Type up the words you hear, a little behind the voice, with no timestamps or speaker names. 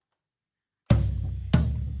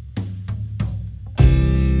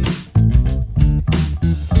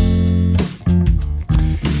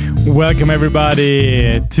Welcome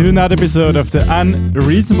everybody to another episode of the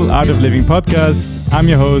Unreasonable Art of Living podcast. I'm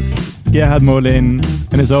your host, Gerhard Molin,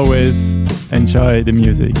 and as always, enjoy the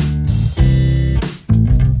music.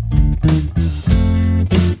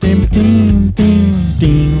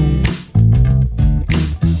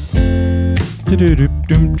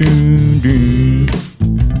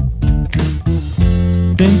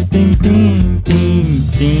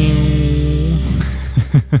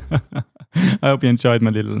 I hope you enjoyed my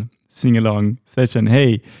little sing-along session.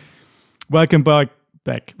 Hey, welcome back.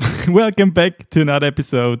 Welcome back to another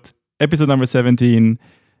episode number 17.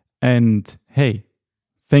 And hey,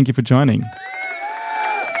 thank you for joining.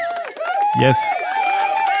 Yes.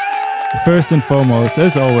 First and foremost,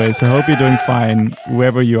 as always, I hope you're doing fine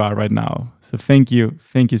wherever you are right now. So thank you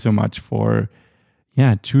so much for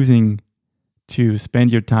choosing to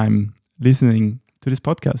spend your time listening to this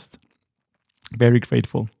podcast. Very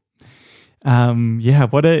grateful.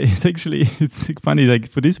 It's funny, like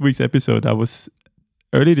for this week's episode, I was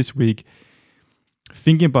early this week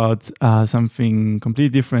thinking about something completely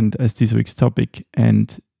different as this week's topic,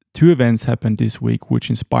 and two events happened this week which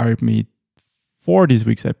inspired me for this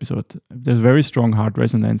week's episode. There's very strong heart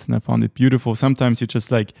resonance, and I found it beautiful. Sometimes you just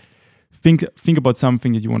like think about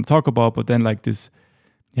something that you want to talk about, but then like this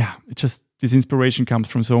inspiration comes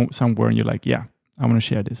from somewhere, and you're like, I want to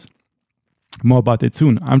share this. More about it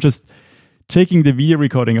soon. I'm just checking the video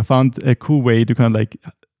recording. I found a cool way to kind of like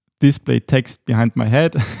display text behind my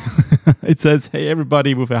head. It says, "Hey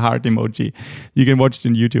everybody," with a heart emoji. You can watch it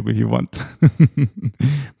on YouTube if you want.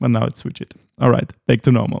 But now it's switched. All right, back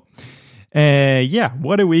to normal.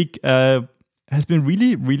 What a week. Has been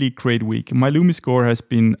really, really great week. My Lumi score has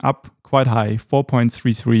been up quite high,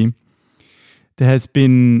 4.33. There has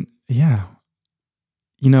been, it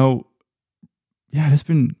has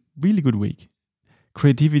been really good week.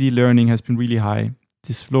 Creativity learning has been really high.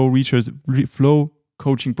 This flow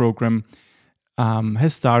coaching program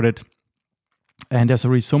has started, and there's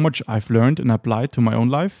already so much I've learned and applied to my own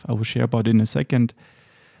life. I will share about it in a second.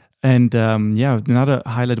 And another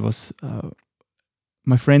highlight was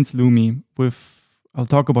my friend's Lumi. I'll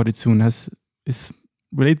talk about it soon. Is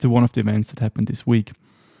related to one of the events that happened this week,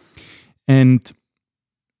 and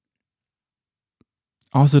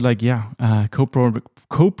also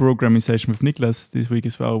co-programming session with Niklas this week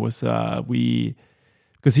as well was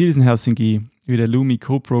because he is in Helsinki, we had a Lumi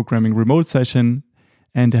co-programming remote session,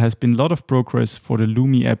 and there has been a lot of progress for the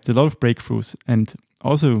Lumi app, a lot of breakthroughs, and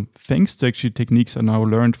also thanks to actually techniques are now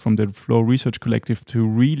learned from the Flow Research Collective to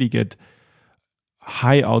really get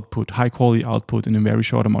high quality output in a very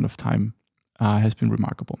short amount of time has been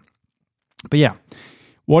remarkable. But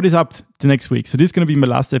what is up the next week? So this is going to be my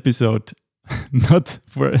last episode. Not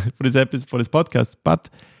for this podcast, but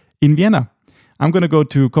in Vienna. I'm going to go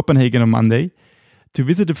to Copenhagen on Monday to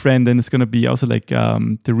visit a friend, and it's going to be also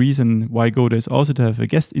the reason why I go there is also to have a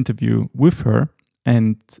guest interview with her.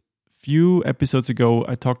 And few episodes ago,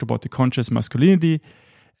 I talked about the conscious masculinity,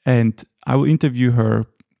 and I will interview her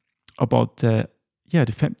about the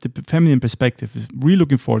feminine perspective. Really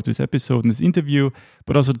looking forward to this episode and this interview,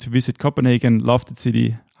 but also to visit Copenhagen. Love the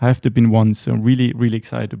city. I have been once, so I'm really, really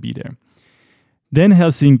excited to be there. Then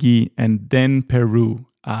Helsinki, and then Peru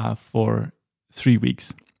for 3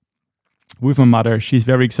 weeks with my mother. She's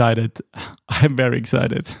very excited. I'm very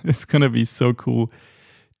excited. It's going to be so cool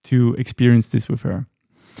to experience this with her.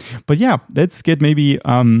 But let's get maybe,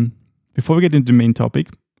 before we get into the main topic,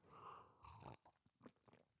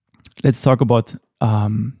 let's talk about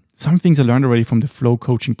some things I learned already from the Flow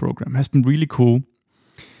coaching program. It has been really cool.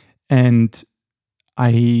 And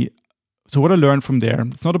so what I learned from there,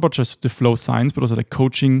 it's not about just the flow science, but also like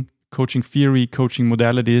coaching theory, coaching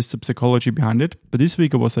modalities, the psychology behind it. But this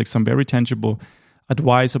week it was like some very tangible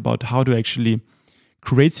advice about how to actually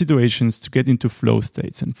create situations to get into flow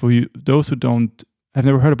states. And for those who have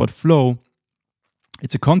never heard about flow,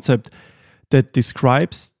 it's a concept that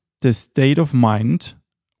describes the state of mind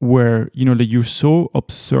where you're so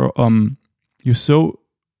absorbed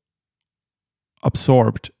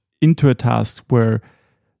into a task where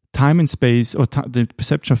time and space, or the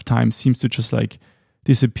perception of time, seems to just like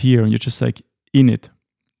disappear, and you're just like in it.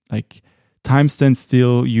 Like time stands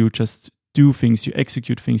still, you just do things, you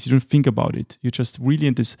execute things, you don't think about it. You're just really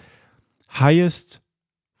in this highest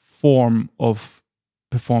form of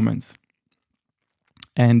performance.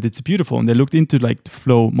 And it's beautiful. And they looked into like the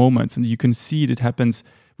flow moments, and you can see it happens.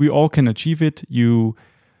 We all can achieve it. It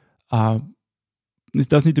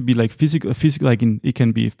doesn't need to be like physical, it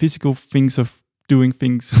can be physical things of doing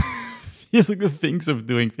things. Physical things of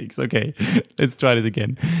doing things. Okay, let's try this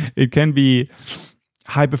again. It can be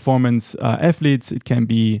high performance athletes. It can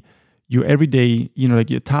be, your everyday, like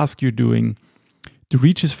your task you're doing, to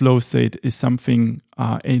reach this flow state is something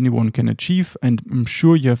anyone can achieve. And I'm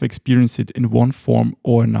sure you have experienced it in one form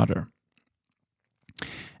or another.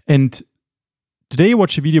 And today I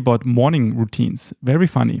watched a video about morning routines. Very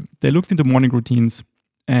funny. They looked into morning routines,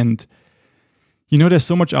 and there's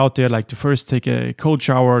so much out there, like to first take a cold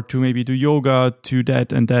shower, to maybe do yoga, to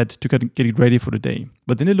that and that, to get it ready for the day.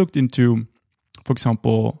 But then they looked into, for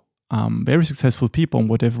example, very successful people, and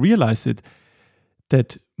what they've realized is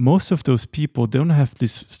that most of those people don't have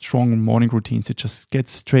this strong morning routines. They just get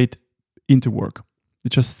straight into work. They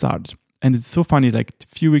just start. And it's so funny, like a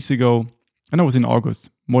few weeks ago, and I was in August,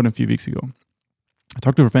 more than a few weeks ago, I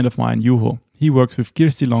talked to a friend of mine, Juho. He works with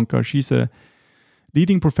Kirsti Lonka. She's a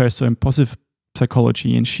leading professor in positive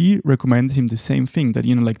psychology, and she recommended him the same thing, that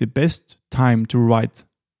like the best time to write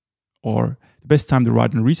a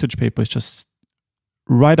research paper is just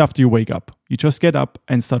right after you wake up. You just get up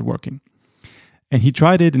and start working. And he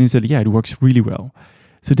tried it and he said, yeah, it works really well.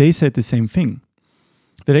 So they said the same thing,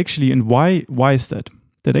 that actually, and why is that?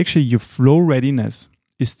 That actually your flow readiness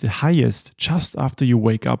is the highest just after you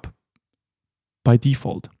wake up by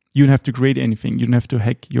default. You don't have to create anything. You don't have to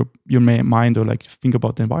hack your mind or like think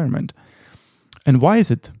about the environment. And why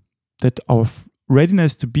is it that our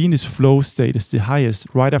readiness to be in this flow state is the highest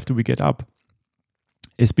right after we get up?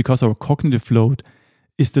 It's because our cognitive load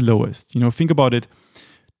is the lowest. Think about it.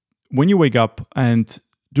 When you wake up and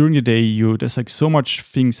during the day, there's like so much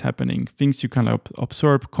things happening, things you kind of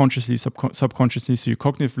absorb consciously, subconsciously. So your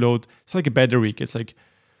cognitive load, it's like a battery. It gets like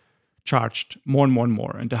charged more and more and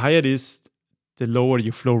more. And the higher it is, the lower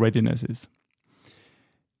your flow readiness is.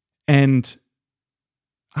 And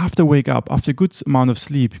after wake up, after a good amount of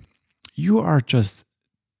sleep, you are just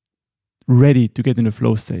ready to get in the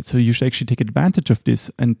flow state. So you should actually take advantage of this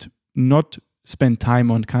and not spend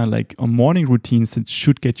time on kind of like on morning routines that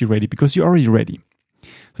should get you ready, because you're already ready.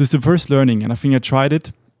 So it's the first learning, and I think I tried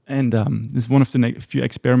it, and this is one of the few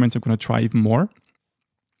experiments I'm going to try even more.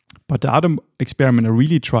 But the other experiment I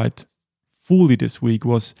really tried fully this week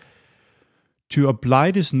was to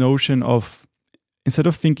apply this notion of, instead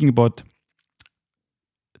of thinking about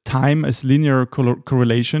time as linear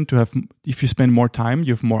correlation, to have, if you spend more time,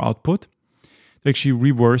 you have more output, to actually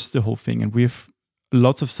reverse the whole thing. And we have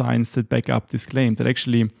lots of science that back up this claim, that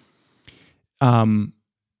actually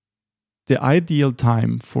the ideal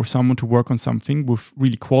time for someone to work on something with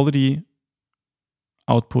really quality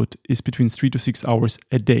output is between 3 to 6 hours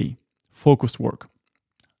a day, focused work,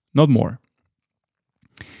 not more.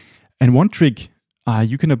 And one trick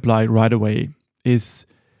you can apply right away is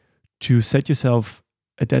to set yourself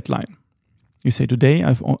a deadline. You say, today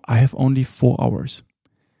I have only 4 hours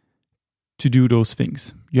to do those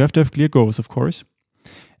things. You have to have clear goals, of course.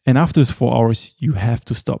 And after those 4 hours, you have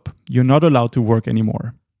to stop. You're not allowed to work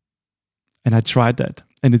anymore. And I tried that,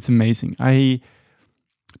 and it's amazing. I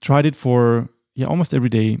tried it for almost every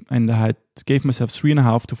day, and I gave myself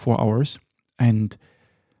 3.5 to 4 hours. And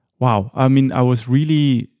wow, I mean, I was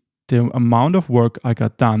really, the amount of work I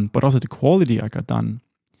got done, but also the quality I got done,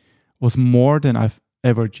 was more than I've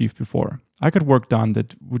ever achieved before. I got work done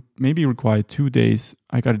that would maybe require 2 days.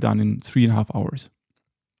 I got it done in 3.5 hours.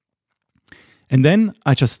 And then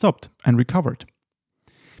I just stopped and recovered.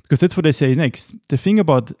 Because that's what I say next. The thing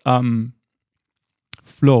about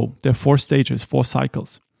flow, there are 4 stages, 4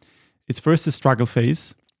 cycles. It's first the struggle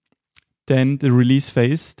phase, then the release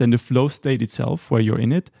phase, then the flow state itself, where you're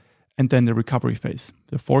in it, and then the recovery phase.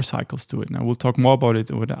 There are 4 cycles to it. Now, we'll talk more about it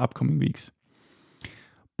over the upcoming weeks.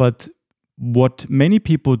 But what many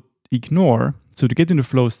people ignore, so to get in the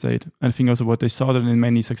flow state, and I think also what they saw that in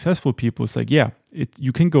many successful people is like,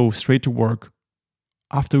 you can go straight to work.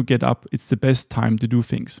 After you get up, it's the best time to do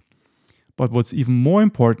things. But what's even more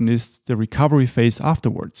important is the recovery phase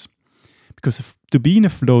afterwards. Because to be in a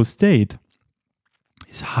flow state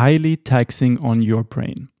is highly taxing on your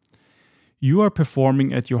brain. You are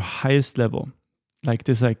performing at your highest level. Like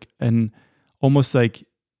there's like almost like,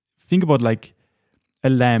 think about like a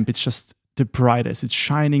lamp. It's just the brightest. It's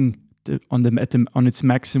shining on its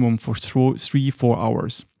maximum for 3-4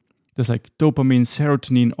 hours. There's like dopamine,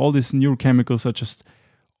 serotonin, all these neurochemicals are just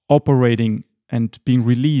operating and being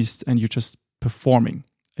released, and you're just performing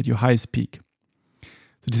at your highest peak.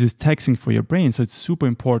 So this is taxing for your brain. So it's super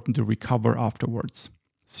important to recover afterwards.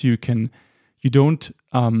 So you don't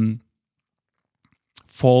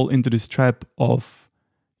fall into this trap of,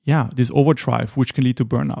 this overdrive, which can lead to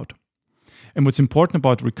burnout. And what's important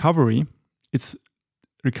about recovery,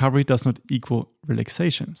 recovery does not equal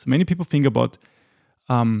relaxation. So many people think about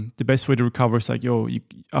the best way to recover is like,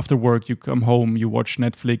 after work, you come home, you watch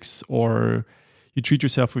Netflix, or you treat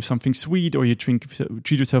yourself with something sweet, or you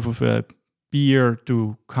treat yourself with a beer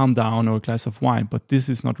to calm down, or a glass of wine. But this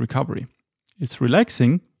is not recovery. It's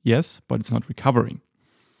relaxing, yes, but it's not recovering.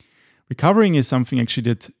 Recovering is something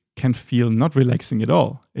actually that can feel not relaxing at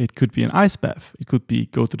all. It could be an ice bath. It could be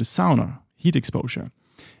go to the sauna, heat exposure.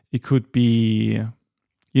 It could be,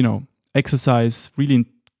 exercise, really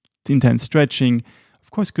intense stretching.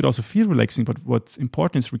 Of course, it could also feel relaxing, but what's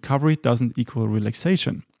important is recovery doesn't equal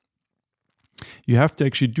relaxation. You have to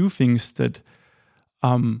actually do things that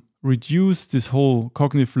reduce this whole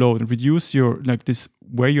cognitive load and reduce your, this,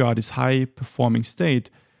 where you are, this high performing state,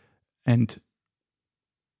 and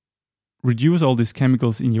reduce all these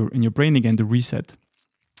chemicals in your brain again to reset.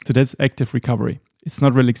 So that's active recovery. It's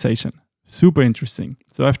not relaxation. Super interesting.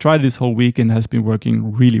 So I've tried this whole week and it has been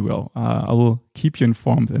working really well. I will keep you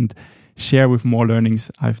informed and share with more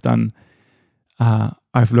learnings I've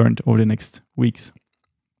learned over the next weeks.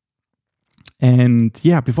 And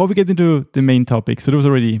yeah, before we get into the main topic, so that was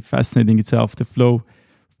already fascinating itself, the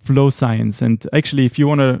flow science. And actually, if you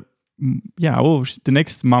want to, the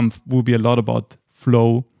next month will be a lot about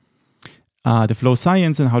flow, the flow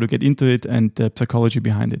science and how to get into it and the psychology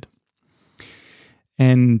behind it.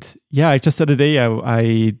 And yeah, just the other day,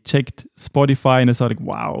 I checked Spotify and I saw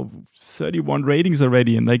wow, 31 ratings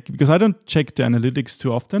already. And because I don't check the analytics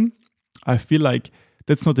too often, I feel like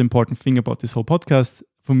that's not the important thing about this whole podcast.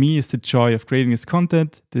 For me, it's the joy of creating this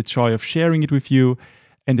content, the joy of sharing it with you,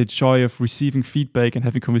 and the joy of receiving feedback and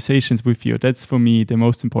having conversations with you. That's for me the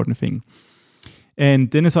most important thing. And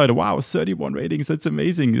then I saw, wow, 31 ratings. That's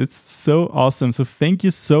amazing. That's so awesome. So thank you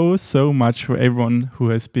so much for everyone who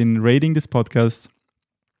has been rating this podcast.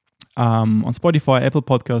 On Spotify, Apple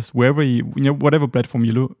Podcasts, wherever whatever platform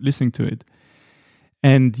you're listening to it.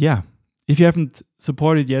 And yeah, if you haven't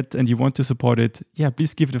supported yet and you want to support it,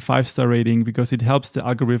 please give it a 5-star rating, because it helps the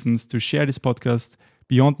algorithms to share this podcast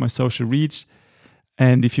beyond my social reach.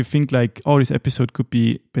 And if you think this episode could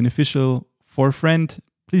be beneficial for a friend,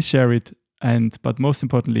 please share it. But most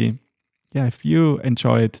importantly, if you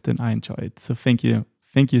enjoy it, then I enjoy it. So thank you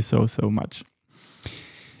so much.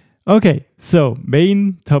 Okay, so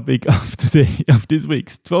main topic of this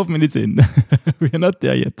week's 12 minutes in. We are not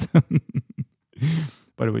there yet.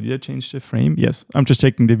 By the way, did I change the frame? Yes, I'm just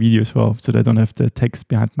checking the video as well, so that I don't have the text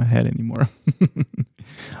behind my head anymore.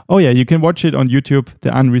 Oh yeah, you can watch it on YouTube,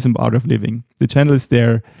 The Unreasonable Art of Living. The channel is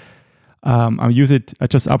there. I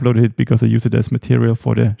just uploaded it because I use it as material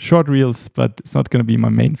for the short reels, but it's not going to be my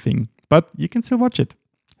main thing. But you can still watch it.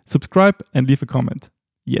 Subscribe and leave a comment.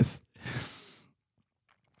 Yes.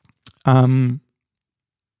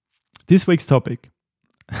 This week's topic.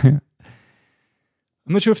 I'm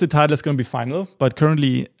not sure if the title is going to be final, but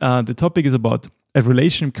currently the topic is about a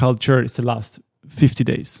relationship culture is the last 50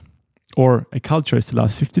 days. Or a culture is the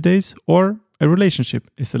last 50 days, or a relationship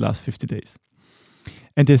is the last 50 days.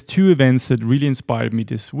 And there's two events that really inspired me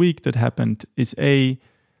this week that happened. Is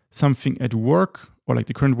something at work, or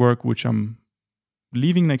the current work, which I'm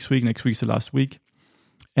leaving next week. Next week's the last week.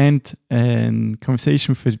 And a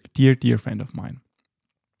conversation with a dear friend of mine.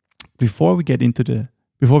 Before we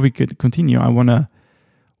continue, I want to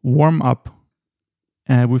warm up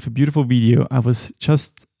with a beautiful video.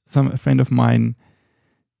 A friend of mine,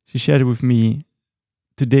 she shared it with me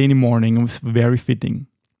today in the morning. It was very fitting.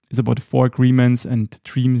 It's about 4 agreements and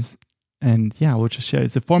dreams. And I will just share.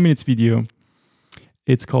 It's a 4-minute video.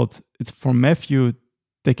 It's from Matthew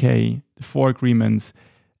Decay, the 4 agreements.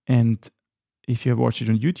 And if you have watched it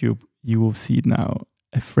on YouTube, you will see it now,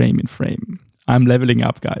 a frame in frame. I'm leveling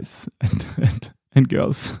up, guys and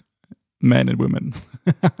girls, men and women.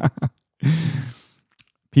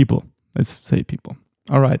 People. Let's say people.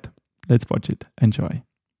 All right, let's watch it. Enjoy.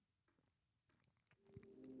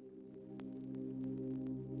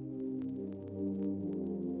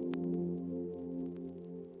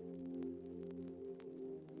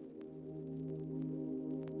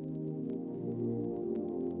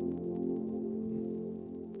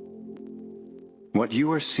 What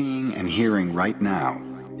you are seeing and hearing right now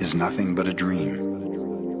is nothing but a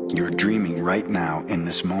dream. You're dreaming right now in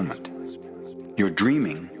this moment. You're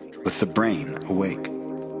dreaming with the brain awake.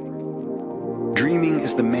 Dreaming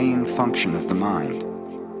is the main function of the mind,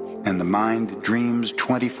 and the mind dreams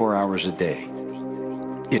 24 hours a day.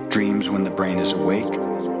 It dreams when the brain is awake,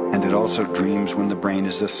 and it also dreams when the brain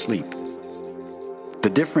is asleep.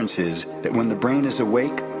 The difference is that when the brain is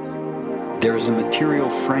awake, there is a material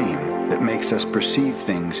frame that makes us perceive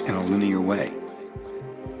things in a linear way.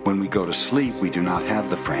 When we go to sleep, we do not have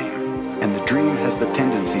the frame, and the dream has the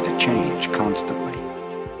tendency to change constantly.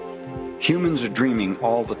 Humans are dreaming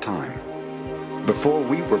all the time. Before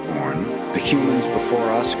we were born, the humans before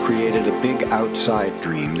us created a big outside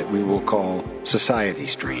dream that we will call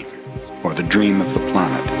society's dream, or the dream of the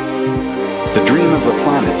planet. The dream of the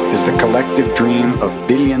planet is the collective dream of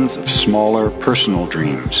billions of smaller personal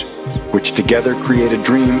dreams, which together create a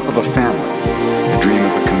dream of a family, a dream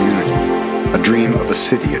of a community, a dream of a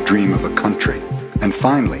city, a dream of a country, and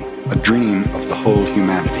finally, a dream of the whole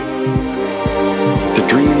humanity. The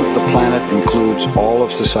dream of the planet includes all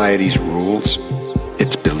of society's rules,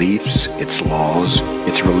 its beliefs, its laws,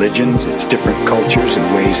 its religions, its different cultures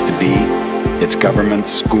and ways to be, its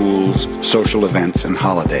governments, schools, social events, and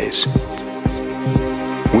holidays.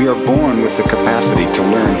 We are born with the capacity to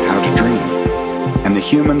learn how to dream, and the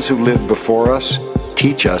humans who lived before us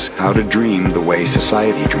teach us how to dream the way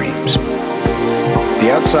society dreams.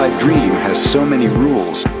 The outside dream has so many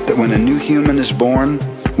rules that when a new human is born,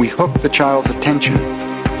 we hook the child's attention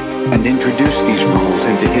and introduce these rules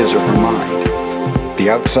into his or her mind. The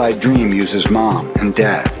outside dream uses mom and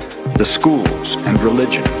dad, the schools, and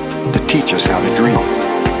religion to teach us how to dream.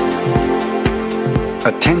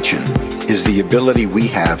 Attention is the ability we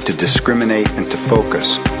have to discriminate and to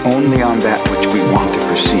focus only on that which we want to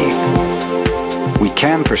perceive. We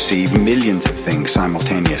can perceive millions of things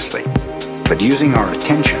simultaneously, but using our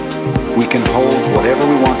attention, we can hold whatever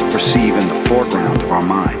we want to perceive in the foreground of our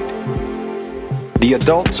mind. The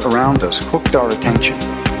adults around us hooked our attention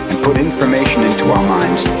and put information into our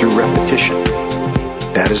minds through repetition.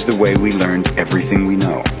 That is the way we learned everything we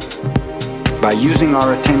know. By using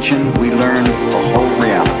our attention, we learned a whole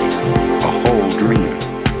reality, a whole dream.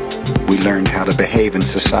 We learned how to behave in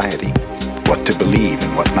society, what to believe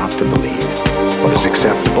and what not to believe, what is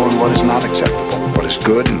acceptable and what is not acceptable, what is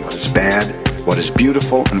good and what is bad, what is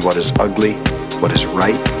beautiful and what is ugly, what is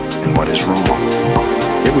right and what is wrong.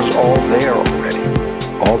 It was all there already,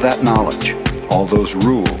 all that knowledge, all those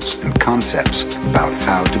rules and concepts about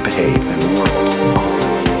how to behave in the world.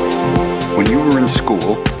 When you were in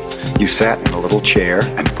school, you sat in a little chair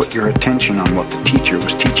and put your attention on what the teacher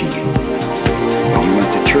was teaching you. When you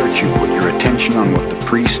went to church, you put your attention on what the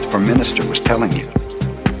priest or minister was telling you.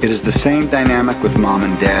 It is the same dynamic with mom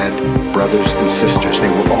and dad, brothers and sisters. They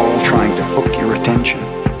were all trying to hook your attention.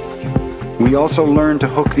 We also learn to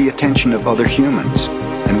hook the attention of other humans,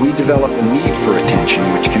 and we develop a need for attention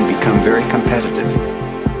which can become very competitive.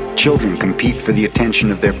 Children compete for the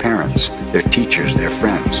attention of their parents, their teachers, their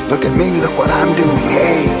friends. Look at me, look what I'm doing.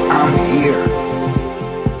 Hey, I'm here.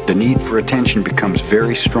 The need for attention becomes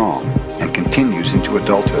very strong and continues into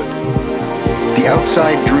adulthood. The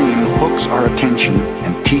outside dream hooks our attention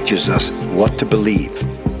and teaches us what to believe,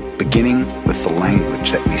 beginning with the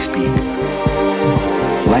language that we speak.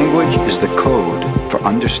 Language is the code for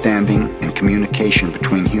understanding and communication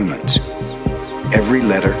between humans. Every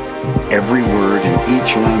letter, every word in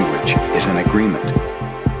each language is an agreement.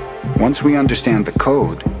 Once we understand the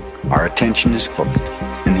code, our attention is hooked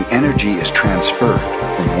and the energy is transferred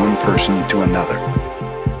from one person to another.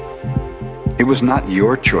 It was not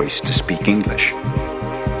your choice to speak English.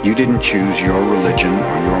 You didn't choose your religion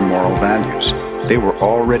or your moral values. They were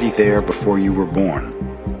already there before you were born.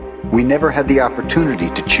 We never had the opportunity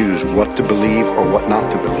to choose what to believe or what not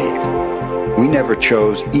to believe. We never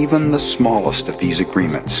chose even the smallest of these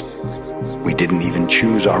agreements. We didn't even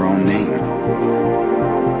choose our own name.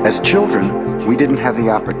 As children, we didn't have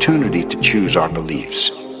the opportunity to choose our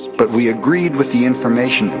beliefs, but we agreed with the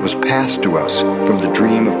information that was passed to us from the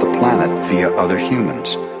dream of the planet via other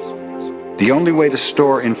humans. The only way to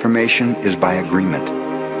store information is by agreement.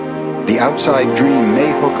 The outside dream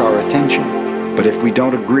may hook our attention, but if we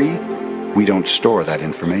don't agree, we don't store that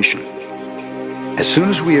information. As soon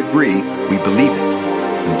as we agree, we believe it,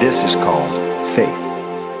 and this is called faith.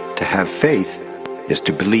 To have faith is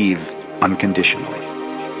to believe unconditionally.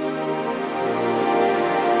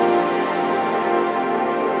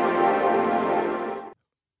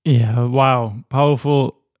 Yeah, wow.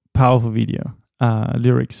 Powerful video.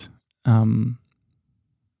 Lyrics. I've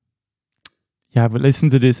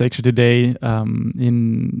listened to this actually today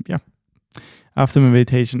after my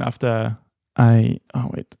meditation, I'm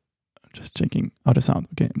just checking out the sound.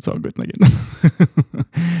 Okay, it's all good again.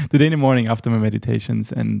 Today in the morning after my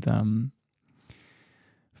meditations, and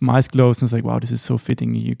my eyes closed, and I was like, wow, this is so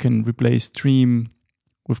fitting. You can replace dream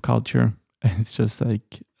with culture, and it's just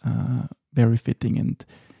like very fitting. And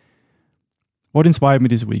what inspired me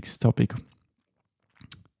this week's topic?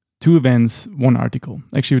 2 events, 1 article.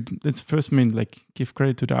 Actually, let's first give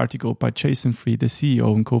credit to the article by Jason Fried, the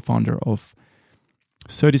CEO and co-founder of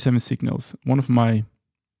 37 Signals, one of my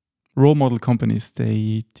role model companies.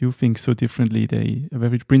 They do things so differently. They are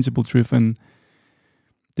very principle driven.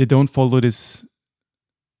 They don't follow this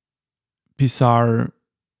bizarre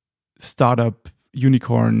startup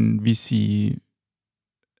unicorn VC,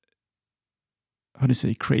 how do you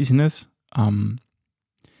say, craziness.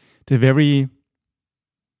 They're very,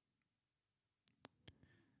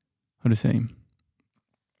 how do you say,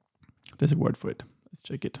 there's a word for it. Let's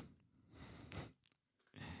check it.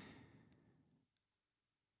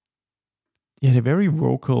 Yeah, they're very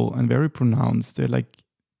vocal and very pronounced. They're like,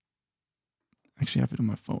 actually I have it on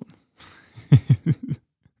my phone.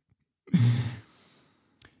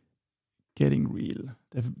 Getting real.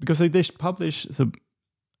 Because they published,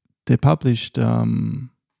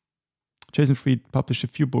 Jason Fried published a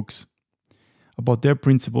few books about their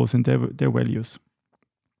principles and their values.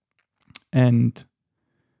 And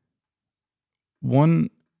one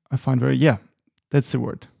I find very, that's the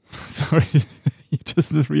word. Sorry, you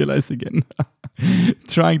just realized again.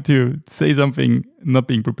 Trying to say something, not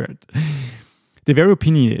being prepared. They're very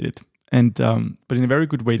opinionated, and but in a very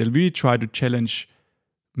good way. They really try to challenge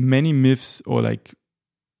many myths or like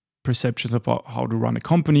perceptions about how to run a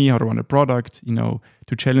company, how to run a product,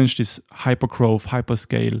 to challenge this hyper growth, hyper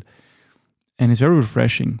scale. And it's very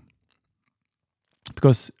refreshing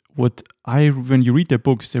because when you read their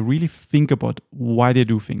books, they really think about why they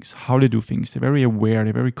do things, how they do things. They're very aware,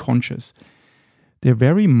 they're very conscious. They're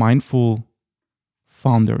very mindful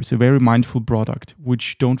founders, a very mindful product,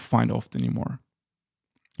 which you don't find often anymore.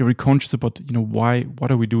 They're very conscious about,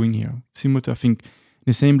 what are we doing here? Similar to, I think, in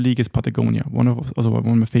the same league as Patagonia, one of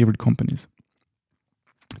my favorite companies.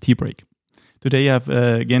 Tea break. Today I have,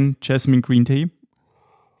 again, jasmine green tea.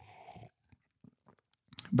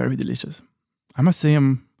 Very delicious. I must say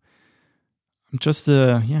I'm just,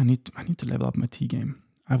 I need to level up my tea game.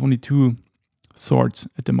 I have only 2 sorts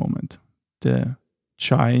at the moment. The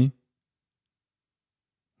chai,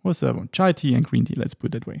 what's that one? Chai tea and green tea, let's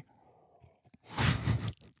put it that way.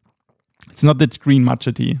 It's not the green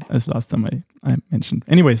matcha tea as last time I mentioned.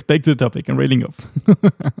 Anyways, back to the topic. I'm railing off.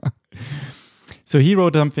 So he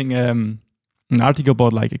wrote something, an article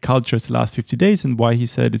about like a culture's the last 50 days and why he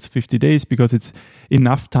said it's 50 days because it's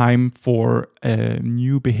enough time for a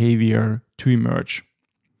new behavior to emerge.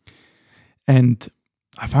 And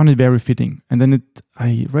I found it very fitting. And then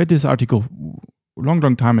I read this article a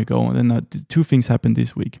long time ago, and then 2 things happened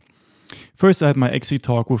this week. First, I had my exit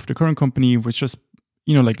talk with the current company, which just,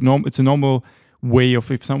 it's a normal way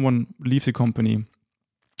of if someone leaves a company,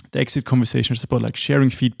 the exit conversation is about like sharing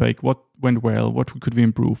feedback, what went well, what could we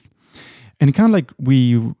improve. And kind of like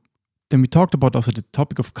we talked about also the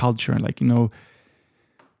topic of culture, and like,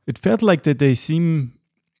 it felt like that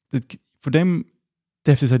that for them,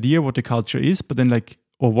 they have this idea what the culture is, but then like,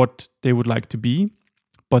 or what they would like to be,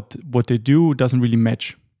 but what they do doesn't really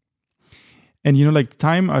match. And, like the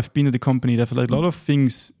time I've been at the company, there's like a lot of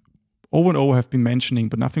things over and over have been mentioning,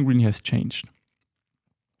 but nothing really has changed.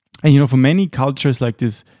 And, for many cultures, like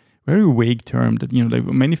this very vague term that, like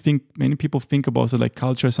many people think about, so like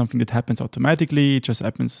culture is something that happens automatically, it just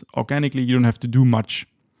happens organically, you don't have to do much.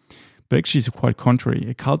 But actually it's quite contrary.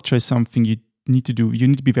 A culture is something you need to do. You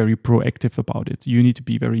need to be very proactive about it. You need to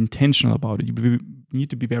be very intentional about it. You need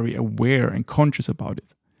to be very aware and conscious about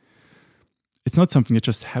it. It's not something that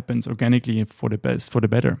just happens organically for the best, for the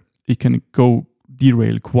better. It can go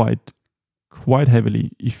derail quite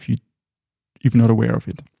heavily if you're not aware of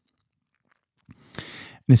it.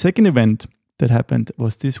 And the second event that happened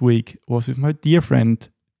was this week was with my dear friend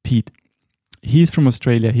Pete. He's from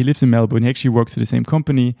Australia. He lives in Melbourne. He actually works at the same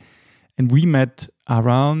company. And we met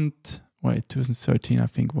around 2013, I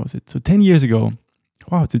think, was it? So 10 years ago.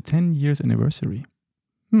 Wow, it's a 10 years anniversary.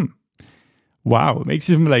 Wow, it makes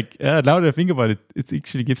him like, now that I think about it, it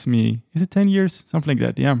actually gives me, is it 10 years? Something like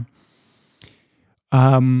that, yeah.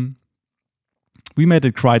 We met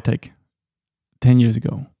at Crytek 10 years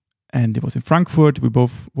ago, and it was in Frankfurt. We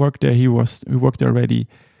both worked there. We worked there already.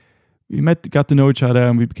 We got to know each other,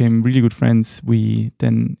 and we became really good friends. We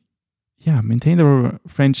then, maintained our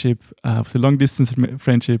friendship. It was a long distance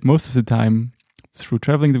friendship most of the time through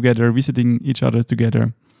traveling together, visiting each other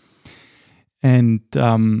together. And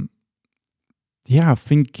I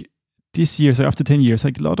think this year, so after 10 years,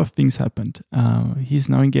 like a lot of things happened. He's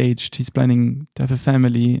now engaged. He's planning to have a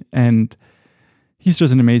family, and he's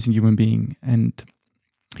just an amazing human being. And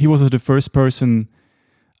he was the first person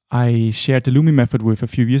I shared the Lumi method with a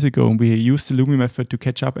few years ago, and we used the Lumi method to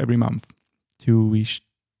catch up every month. We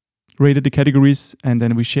rated the categories, and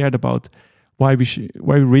then we shared about why we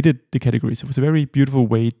rated the categories. It was a very beautiful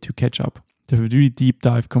way to catch up, to have a really deep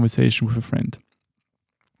dive conversation with a friend.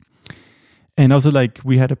 And also, like,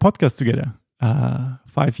 we had a podcast together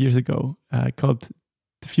 5 years ago called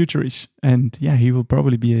The Futurish. And he will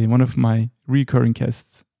probably be one of my recurring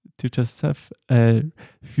guests to just have a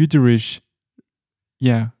futurish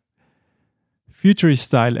futurist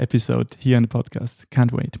style episode here on the podcast.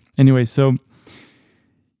 Can't wait. Anyway, so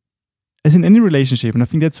as in any relationship, and I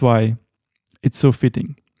think that's why it's so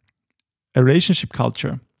fitting, a relationship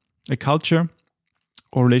culture, a culture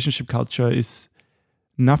or relationship culture is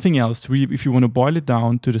nothing else. Really, if you want to boil it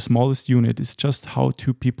down to the smallest unit, it's just how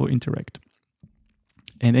two people interact.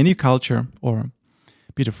 And any culture, or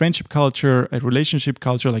be it a friendship culture, a relationship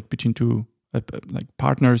culture, like between two like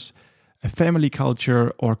partners, a family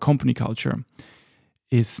culture or company culture,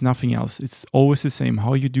 is nothing else. It's always the same,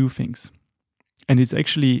 how you do things. And it's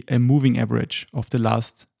actually a moving average of the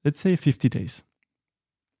last, let's say, 50 days.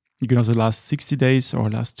 You can also last 60 days or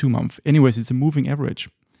last 2 months. Anyways, it's a moving average.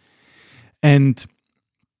 And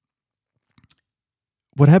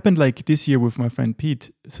what happened like this year with my friend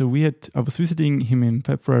Pete, so I was visiting him in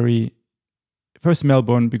February, first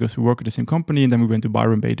Melbourne because we work at the same company, and then we went to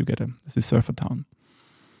Byron Bay together. It's a surfer town.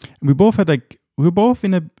 And we were both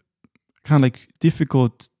in a kind of like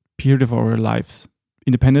difficult period of our lives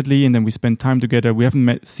independently, and then we spent time together. We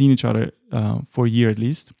haven't seen each other for a year at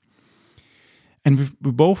least. And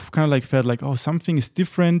we both kind of like felt like, oh, something is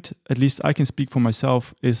different. At least I can speak for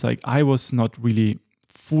myself. Is like I was not really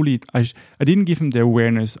fully, I didn't give him the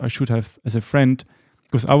awareness I should have as a friend,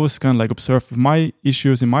 because I was kind of like observed with my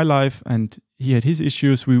issues in my life and he had his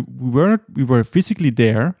issues. We were physically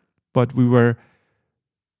there, but we were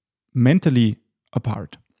mentally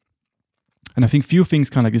apart. And I think few things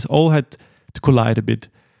kind of like this all had to collide a bit.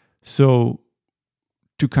 So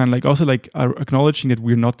to kind of like also like acknowledging that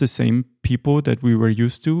we're not the same people that we were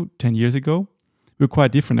used to 10 years ago. We're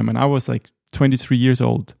quite different. I mean, I was like 23 years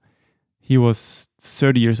old. He was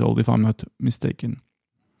 30 years old, if I'm not mistaken.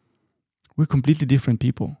 We're completely different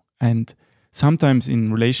people. And sometimes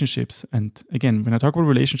in relationships, and again, when I talk about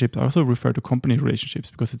relationships, I also refer to company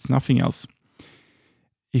relationships because it's nothing else.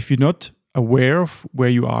 If you're not aware of where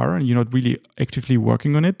you are and you're not really actively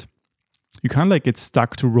working on it, you kind of like get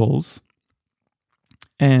stuck to roles.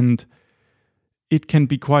 And it can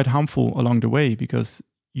be quite harmful along the way because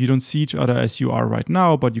you don't see each other as you are right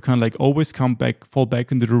now, but you kind of like always fall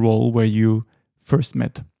back into the role where you first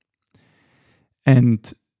met.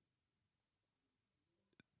 And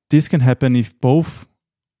this can happen if both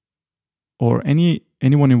or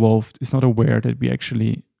anyone involved is not aware that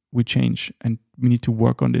we change and we need to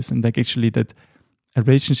work on this. And like actually that a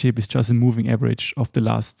relationship is just a moving average of the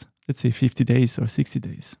last, let's say 50 days or 60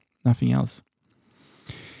 days, nothing else.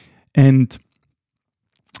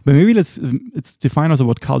 But maybe let's define also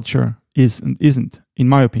what culture is and isn't, in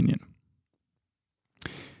my opinion.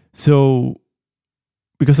 So,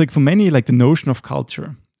 because like for many, like the notion of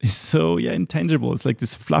culture is so intangible. It's like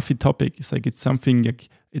this fluffy topic. It's like it's something like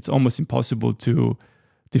it's almost impossible to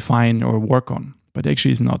define or work on, but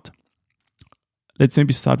actually it's not. Let's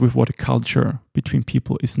maybe start with what a culture between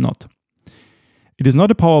people is not. It is not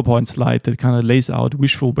a PowerPoint slide that kind of lays out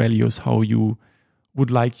wishful values, how you would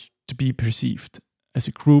like to be perceived as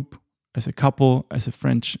a group, as a couple, as a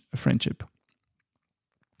friendship.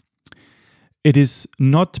 It is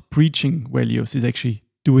not preaching values, it's actually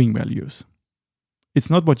doing values. It's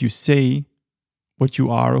not what you say, what you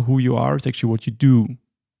are, who you are, it's actually what you do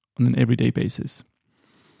on an everyday basis.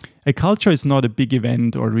 A culture is not a big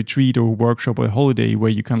event or a retreat or a workshop or a holiday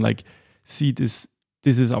where you can like see this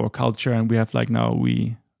is our culture and we have like now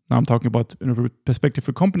I'm talking about in a perspective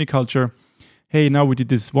of company culture. Hey, now we did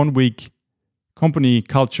this 1 week company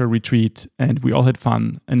culture retreat and we all had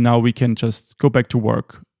fun and now we can just go back to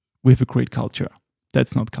work with a great culture.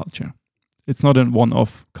 That's not culture. It's not a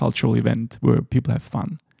one-off cultural event where people have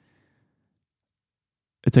fun.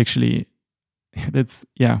 It's actually, I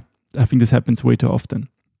think this happens way too often.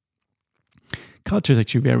 Culture is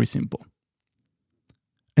actually very simple.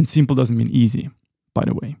 And simple doesn't mean easy, by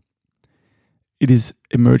the way. It is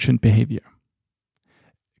emergent behavior.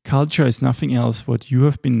 Culture is nothing else what you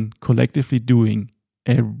have been collectively doing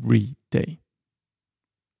every day.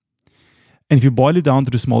 And if you boil it down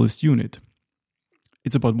to the smallest unit,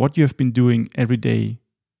 it's about what you have been doing every day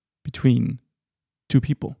between two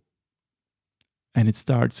people. And it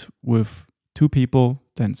starts with 2 people,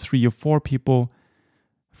 then 3 or 4 people,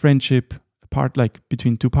 friendship, apart like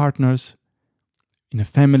between 2 partners, in a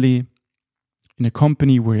family, in a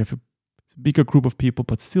company where you have a bigger group of people,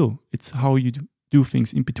 but still, it's how you do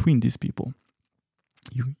things in between these people.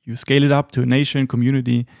 You scale it up to a nation,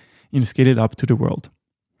 community, you scale it up to the world.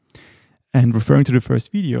 And referring to the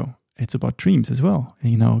first video, it's about dreams as well.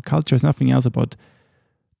 And, culture is nothing else about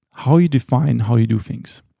how you define how you do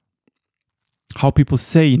things, how people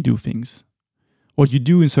say and do things, what you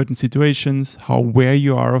do in certain situations, how aware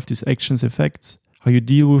you are of these actions' effects, how you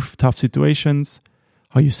deal with tough situations,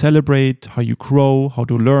 how you celebrate, how you grow, how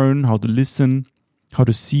to learn, how to listen, how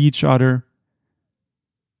to see each other.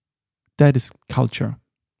 That is culture.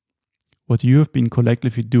 What you have been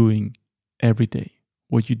collectively doing every day.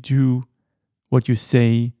 What you do, what you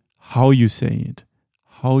say, how you say it,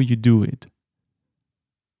 how you do it.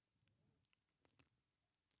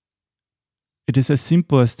 It is as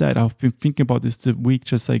simple as that. I've been thinking about this the week,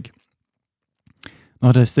 just like,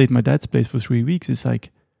 now that I stayed at my dad's place for 3 weeks, it's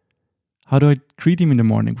like, how do I greet him in the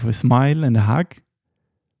morning? With a smile and a hug,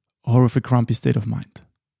 or with a grumpy state of mind?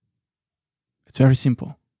 It's very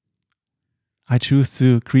simple. I choose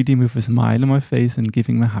to greet him with a smile on my face and give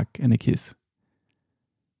him a hug and a kiss.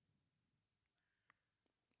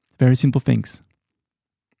 Very simple things.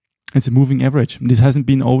 It's a moving average. This hasn't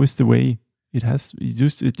been always the way it has.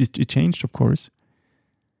 It changed, of course.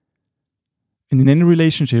 And in any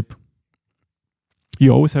relationship,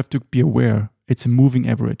 you always have to be aware it's a moving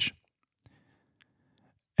average.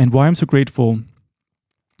 And why I'm so grateful,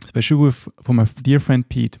 especially for my dear friend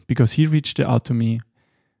Pete, because he reached out to me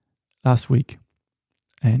last week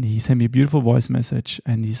and he sent me a beautiful voice message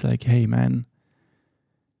and he's like, hey man,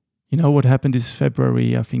 you know what happened this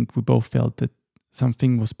February? I think we both felt that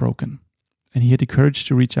something was broken. And he had the courage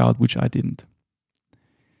to reach out, which I didn't.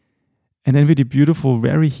 And then we had a beautiful,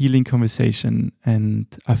 very healing conversation. And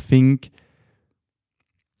I think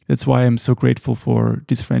that's why I'm so grateful for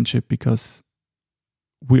this friendship, because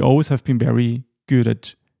we always have been very good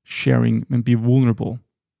at sharing and be vulnerable.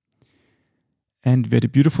 And we had a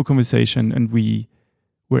beautiful conversation and we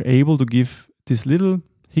were able to give this little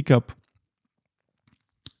hiccup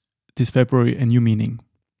this February a new meaning.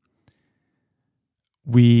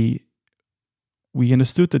 We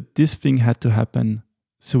understood that this thing had to happen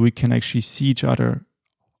so we can actually see each other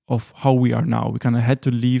of how we are now. We kind of had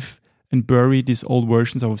to leave and bury these old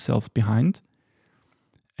versions of ourselves behind.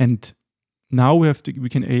 And now we are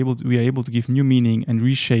able to give new meaning and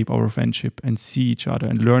reshape our friendship and see each other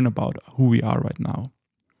and learn about who we are right now.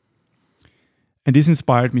 And this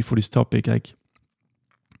inspired me for this topic. Like,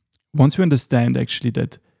 once we understand actually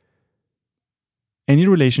that any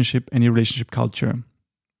relationship culture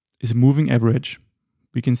is a moving average.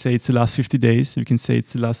 We can say it's the last 50 days. We can say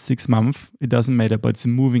it's the last 6 months. It doesn't matter, but it's a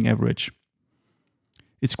moving average.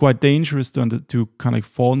 It's quite dangerous to kind of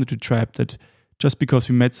fall into the trap that just because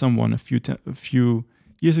we met someone a few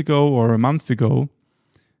years ago or a month ago,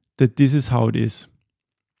 that this is how it is.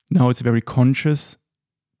 Now it's a very conscious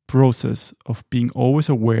process of being always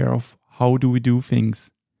aware of how do we do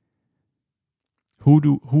things.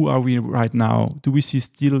 Who are we right now? Do we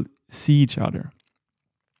still see each other?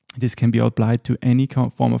 This can be applied to any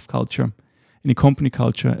form of culture, any company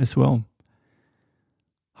culture as well.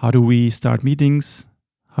 How do we start meetings?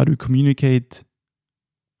 How do we communicate?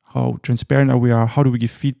 How transparent are we? How do we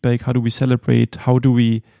give feedback? How do we celebrate? How do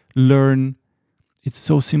we learn? It's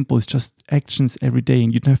so simple. It's just actions every day.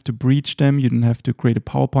 And you don't have to preach them. You don't have to create a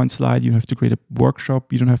PowerPoint slide. You don't have to create a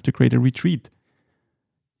workshop. You don't have to create a retreat.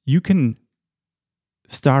 You can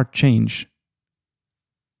start change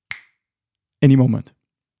any moment.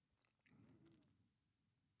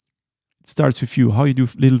 It starts with you, how you do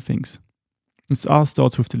little things. It all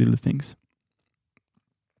starts with the little things.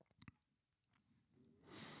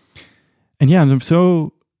 And yeah,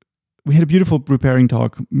 so we had a beautiful preparing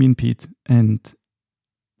talk, me and Pete, and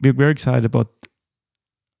we're very excited about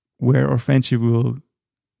where our friendship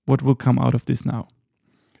what will come out of this now.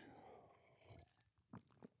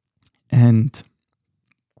 And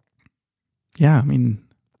yeah, I mean,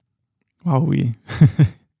 wow, we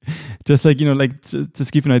just like,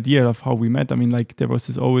 just give an idea of how we met. I mean, like there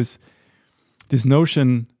was always this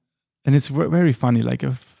notion, and it's very funny, like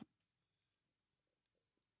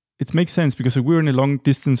it makes sense because we were in a long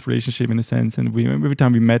distance relationship in a sense, and every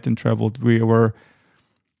time we met and traveled, we were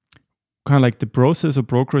kind of like the process or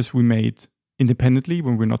progress we made independently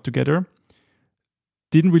when we're not together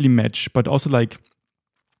didn't really match, but also like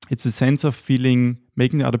it's a sense of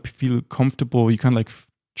making the other feel comfortable. You kind of like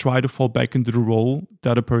try to fall back into the role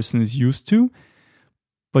the other person is used to,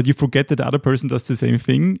 but you forget that the other person does the same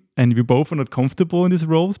thing, and we both are not comfortable in these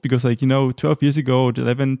roles because 12 years ago,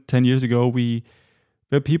 11, 10 years ago, we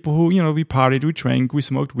were people who, we partied, we drank, we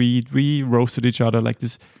smoked weed, we roasted each other like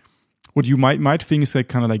this. What you might think is like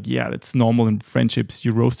kind of like, yeah, it's normal in friendships,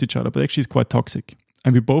 you roast each other, but actually it's quite toxic.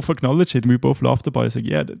 And we both acknowledged it and we both laughed about it. It's like,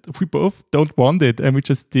 yeah, we both don't want it. And we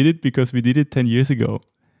just did it because we did it 10 years ago.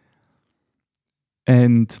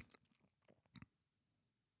 And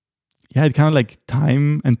yeah, it kind of like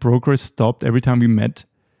time and progress stopped every time we met.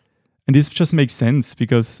 And this just makes sense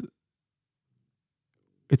because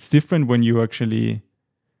it's different when you actually,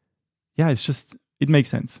 it makes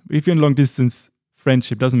sense. If you're in long distance,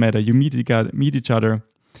 friendship, doesn't matter. You meet each other,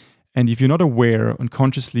 and if you're not aware and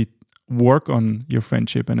consciously work on your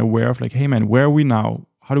friendship and aware of like, hey man, where are we now?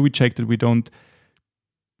 How do we check that we don't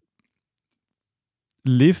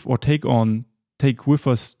live or take with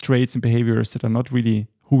us traits and behaviors that are not really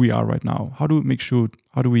who we are right now? How do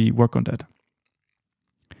we work on that?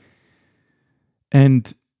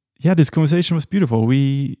 And yeah, this conversation was beautiful.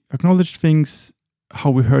 We acknowledged things,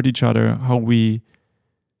 how we hurt each other, how we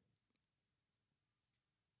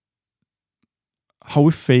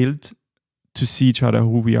failed to see each other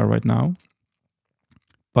who we are right now.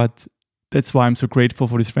 But that's why I'm so grateful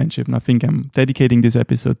for this friendship. And I think I'm dedicating this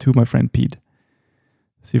episode to my friend Pete.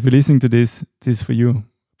 So if you're listening to this is for you,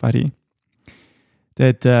 buddy.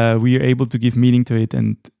 That we are able to give meaning to it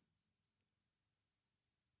and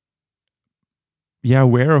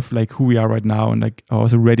aware of like who we are right now, and like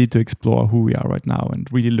also ready to explore who we are right now and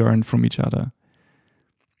really learn from each other.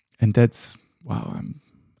 And that's, wow,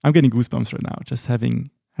 I'm getting goosebumps right now just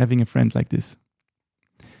having a friend like this.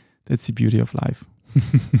 That's the beauty of life.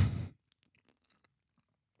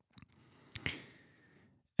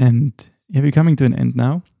 And yeah, we're coming to an end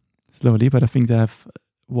now, slowly, but I think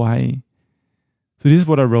why. So this is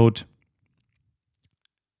what I wrote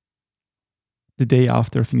the day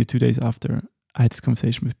after, I think 2 days after I had this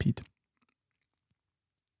conversation with Pete.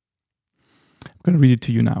 I'm going to read it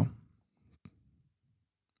to you now.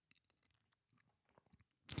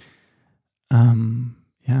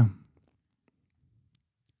 Yeah.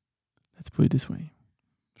 Let's put it this way.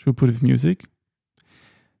 Should we put it with music?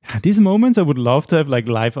 These moments I would love to have like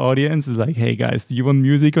live audience. It's like, hey guys, do you want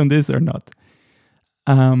music on this or not?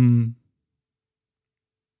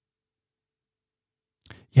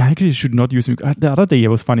 Yeah, actually I should not use music. The other day it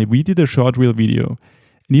was funny. We did a short reel video.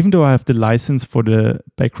 And even though I have the license for the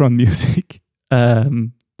background music,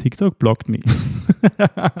 TikTok blocked me.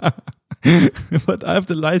 But I have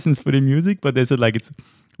the license for the music, but they said like it's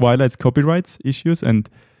violates copyrights issues, and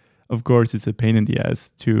of course it's a pain in the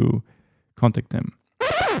ass to contact them.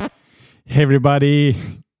 Hey everybody,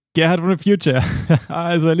 Gerhard from the future. So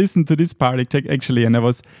I listened to this part actually, and I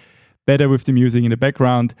was better with the music in the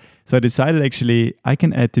background. So I decided actually I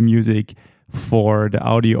can add the music for the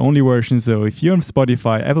audio only version. So if you're on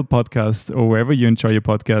Spotify, Apple Podcasts, or wherever you enjoy your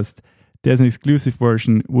podcast, there's an exclusive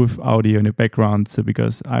version with audio in the background. So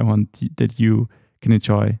because I want that you can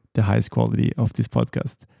enjoy the highest quality of this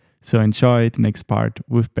podcast. So enjoy the next part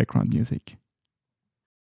with background music.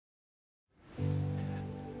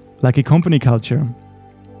 Like a company culture,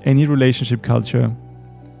 any relationship culture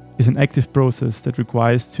is an active process that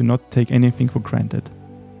requires to not take anything for granted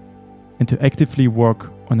and to actively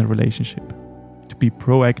work on a relationship, to be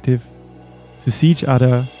proactive, to see each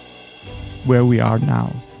other where we are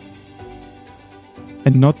now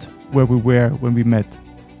and not where we were when we met,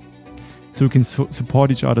 so we can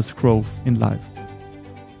support each other's growth in life.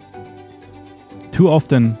 Too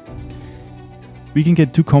often, we can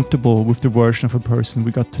get too comfortable with the version of a person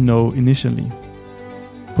we got to know initially,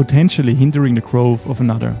 potentially hindering the growth of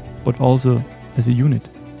another, but also as a unit.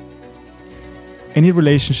 Any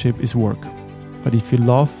relationship is work, but if you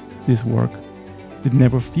love this work, it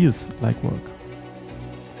never feels like work,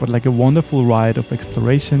 but like a wonderful ride of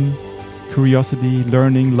exploration, curiosity,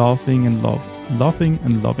 learning, laughing and loving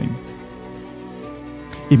and loving.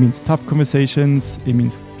 It means tough conversations, it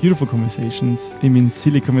means beautiful conversations, it means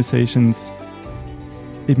silly conversations,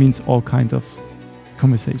 it means all kinds of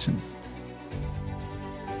conversations.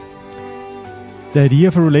 The idea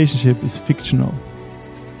of a relationship is fictional.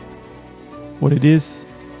 What it is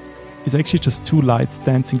actually just two lights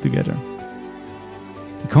dancing together.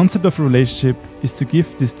 The concept of a relationship is to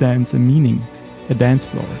give this dance a meaning, a dance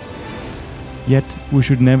floor. Yet we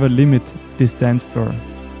should never limit this dance floor.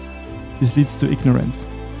 This leads to ignorance.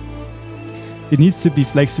 It needs to be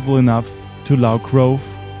flexible enough to allow growth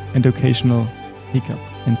and occasional hiccup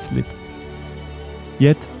and slip.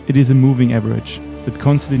 Yet it is a moving average that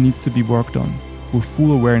constantly needs to be worked on with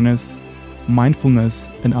full awareness, mindfulness,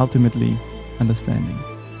 and ultimately understanding.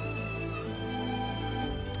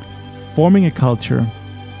 Forming a culture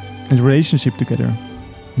and a relationship together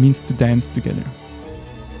means to dance together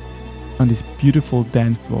on this beautiful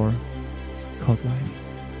dance floor called life.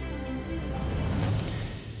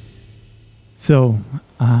 So,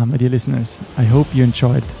 my dear listeners, I hope you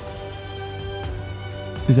enjoyed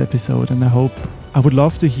this episode, and I would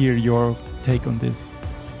love to hear your take on this.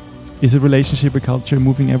 Is a relationship a culture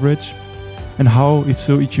moving average? And how, if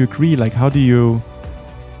so, if you agree, like how do you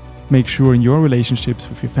make sure in your relationships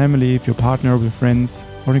with your family, with your partner, with friends,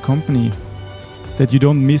 or in a company, that you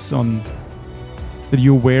don't miss on, that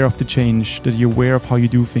you're aware of the change, that you're aware of how you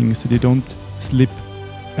do things, that you don't slip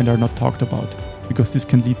and are not talked about? because this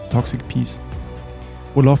can lead to toxic peace.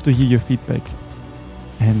 Would love to hear your feedback.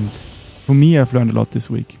 And for me, I've learned a lot this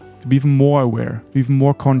week. To be even more aware, to be even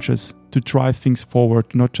more conscious, to drive things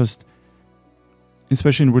forward, not just,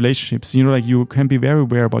 especially in relationships. Like you can be very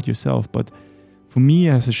aware about yourself, but for me,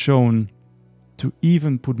 it has shown to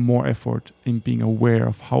even put more effort in being aware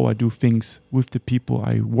of how I do things with the people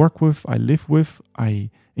I work with, I live with, I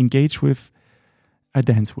engage with, I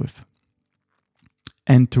dance with.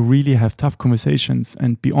 And to really have tough conversations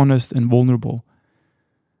and be honest and vulnerable.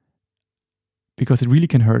 Because it really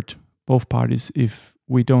can hurt both parties if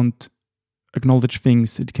we don't acknowledge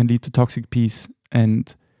things. It can lead to toxic peace.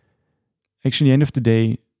 And actually, at the end of the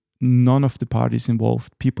day, none of the parties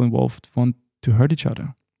involved, people involved, want to hurt each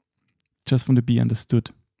other. Just want to be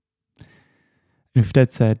understood. And with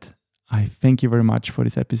that said, I thank you very much for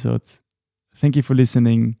this episode. Thank you for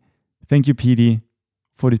listening. Thank you, Petey,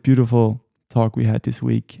 for this beautiful talk we had this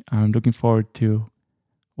week. I'm looking forward to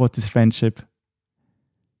what this friendship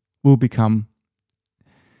will become.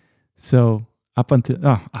 So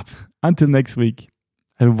until next week,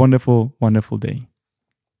 have a wonderful, wonderful day.